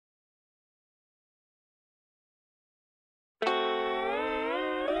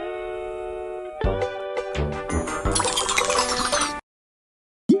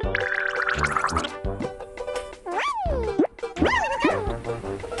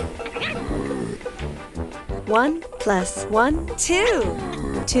1 plus 1,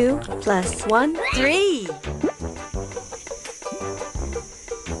 2. 2 plus 1, 3.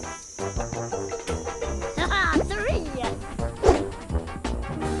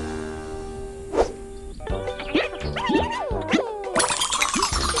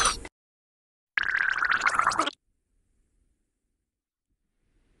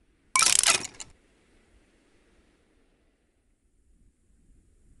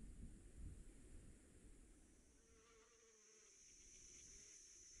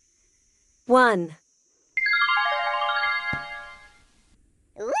 One.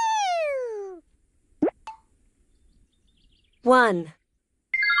 Woo! 1.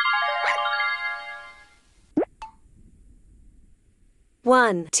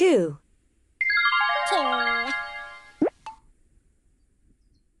 1, 2. 2.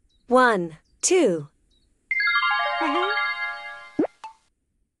 1, 2.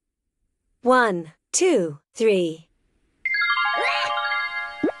 1, 2, 3.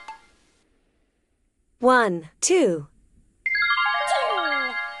 1, 2.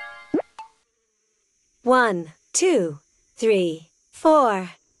 1, 2, 3, 4.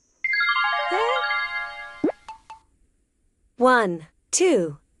 1,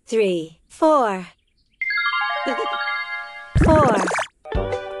 2, 3, 4. 4.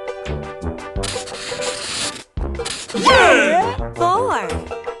 4.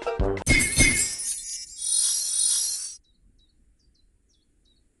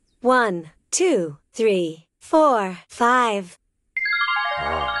 1, 2, 3, 4, 5.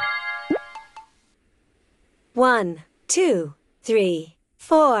 1, 2, 3,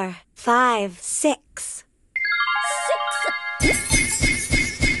 4, 5, 6.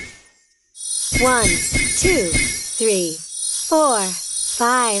 1, 2, 3, 4,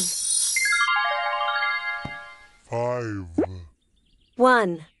 5. 5.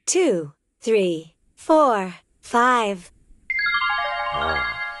 1, 2, 3, 4, 5.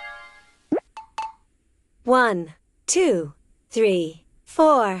 1, 2, 3,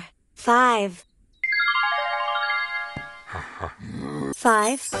 4, 5.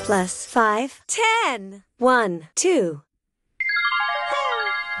 5 plus 5, 10. 1, 2.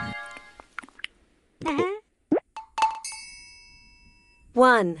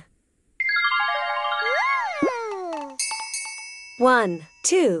 1. 1,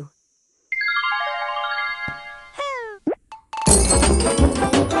 2.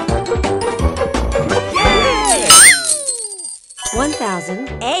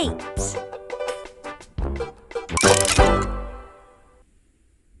 1008.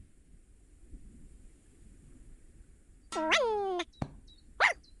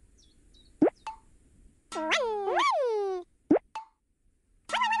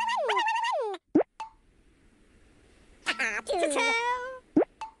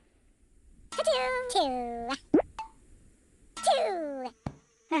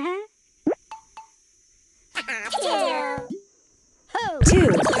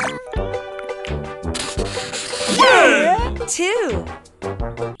 2. 2.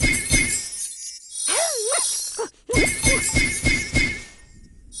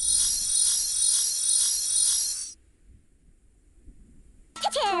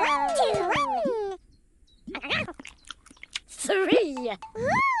 3. Yeah,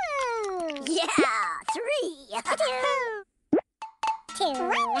 3. 2.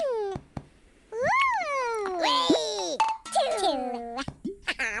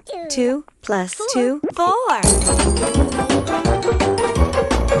 2 plus 2, 4.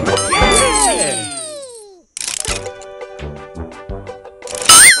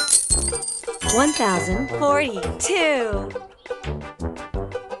 1042.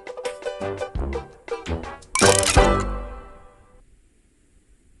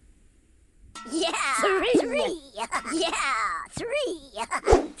 3. Yeah, 3. 3.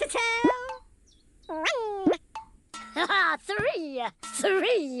 3.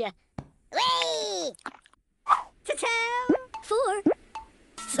 4.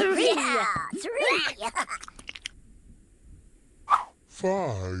 3. Yeah, 3.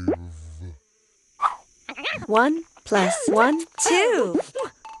 5. 1 plus 1, 2.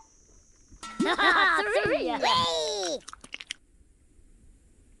 3.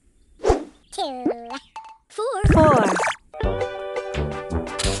 2. 4. 4.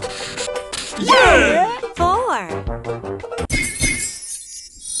 4.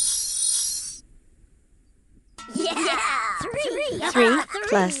 Yeah, 3. 3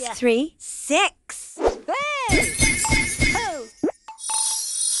 plus 3, 6.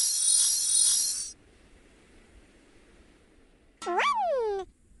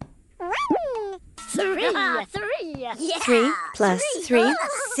 3. 3 plus 3,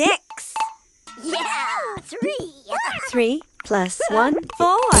 6. Yeah, Three. 3 plus 1,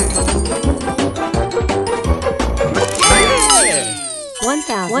 4.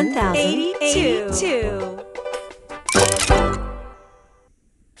 1,082.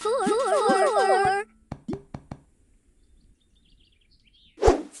 4.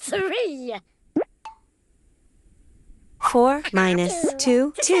 3. 4 minus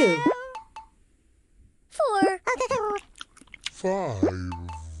 2, 2. 4.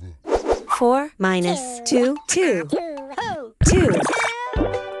 5 4 minus 2, 2. 2.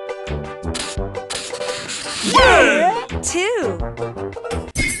 2.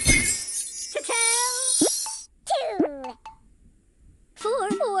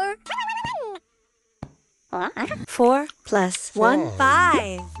 4 plus 1,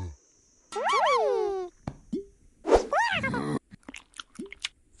 5.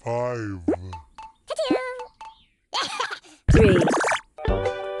 5 3.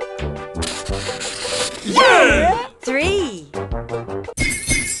 3.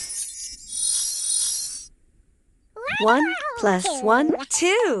 1 plus 1,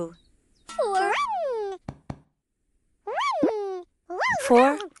 2.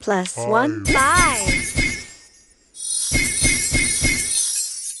 4 plus 1, 5.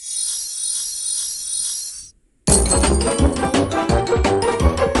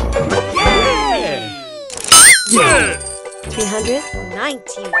 399,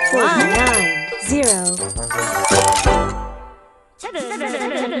 0.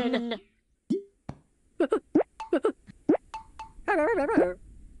 7.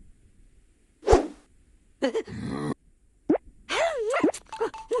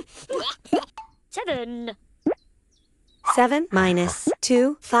 7. 7 minus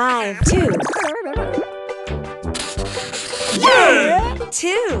 2, 5, 2.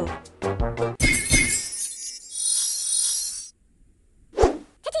 2.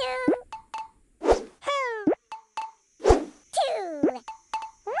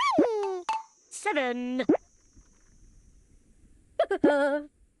 7. 5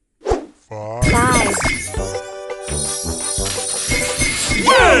 5.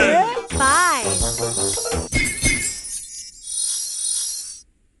 5.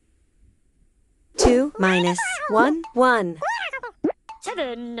 2 minus 1, 1.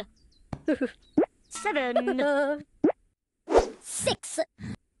 7. 7. 6.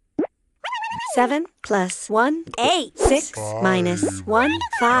 7 plus 1, 8. 6 minus 1,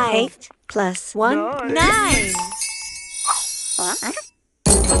 5. 8 plus 1, 9. 19.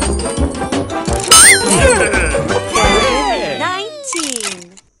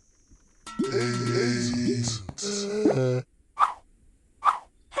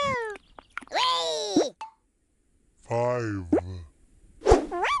 5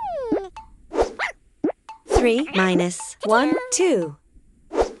 3 minus 1, 2.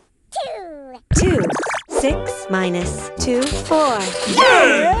 2. 6 minus 2, 4.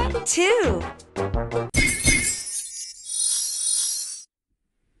 2.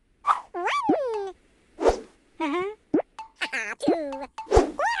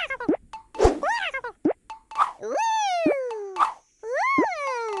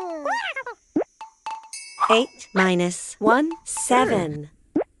 8 minus 1, 7.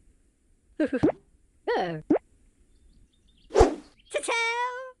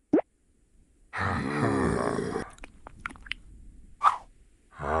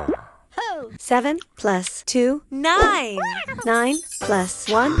 7 plus 2, 9. 9 plus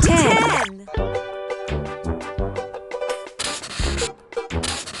 1, 10.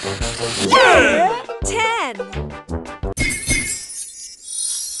 10.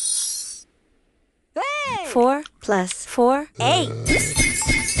 4 plus 4, 8.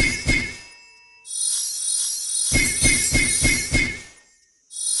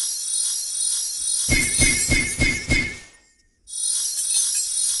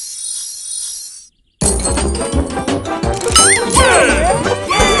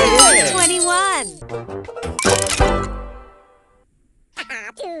 21.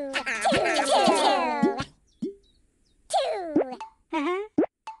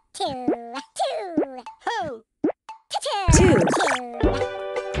 2.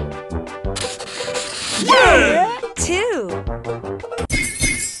 2.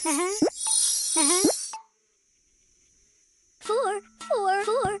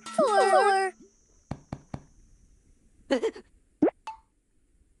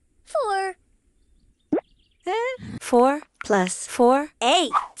 4 plus 4,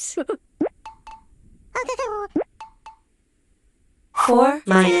 8. 4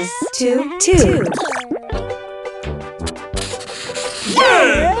 minus 2, 2.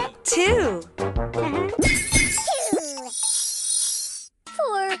 2.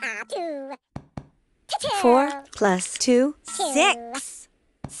 4. 4 plus 2, 6.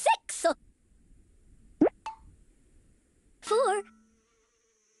 6. 4.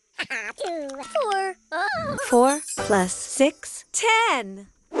 2. 4. Oh. 4 plus 6, 10.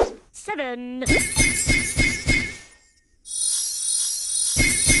 7.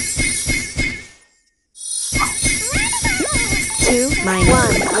 2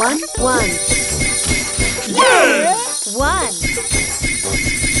 minus 1, 1. Yeah! 1.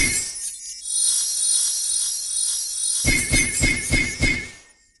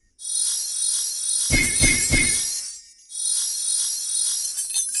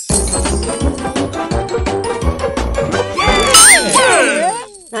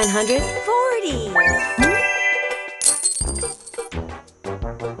 940.